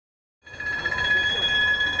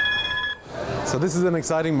So this is an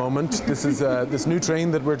exciting moment. This is this new train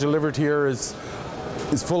that we're delivered here is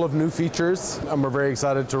full of new features, and we're very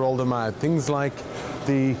excited to roll them out. Things like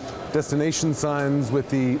the destination signs with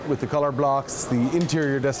the color blocks. The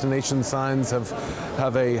interior destination signs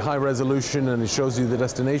have a high resolution, and it shows you the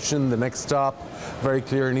destination, the next stop, very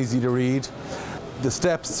clear and easy to read. The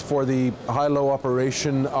steps for the high-low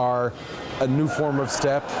operation are a new form of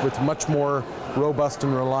step with much more robust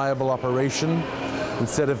and reliable operation.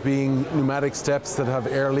 Instead of being pneumatic steps that have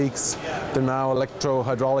air leaks, they're now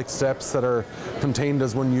electro-hydraulic steps that are contained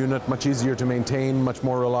as one unit, much easier to maintain, much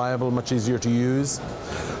more reliable, much easier to use.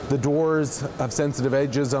 The doors have sensitive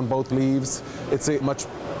edges on both leaves. It's a much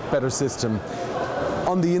better system.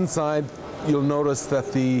 On the inside, you'll notice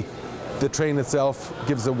that the train itself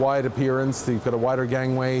gives a wide appearance. You've got a wider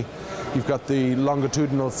gangway. You've got the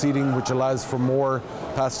longitudinal seating, which allows for more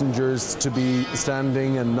passengers to be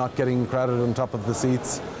standing and not getting crowded on top of the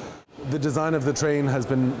seats. The design of the train has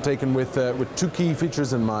been taken with two key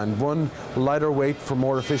features in mind. One, lighter weight for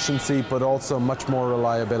more efficiency, but also much more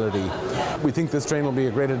reliability. We think this train will be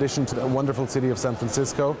a great addition to the wonderful city of San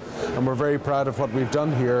Francisco, and we're very proud of what we've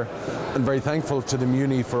done here and very thankful to the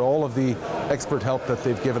Muni for all of the expert help that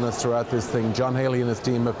they've given us throughout this thing. John Haley and his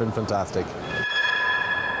team have been fantastic.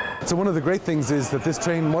 So one of the great things is that this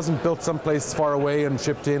train wasn't built someplace far away and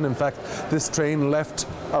shipped in. In fact, this train left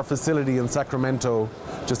our facility in Sacramento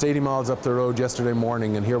just 80 miles up the road yesterday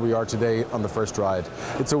morning, and here we are today on the first ride.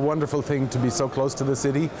 It's a wonderful thing to be so close to the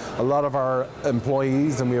city. A lot of our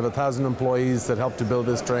employees, and we have 1,000 employees that helped to build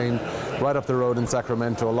this train right up the road in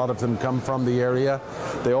Sacramento. A lot of them come from the area.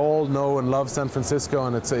 They all know and love San Francisco,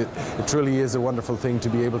 and it truly is a wonderful thing to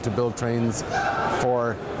be able to build trains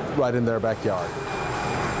for right in their backyard.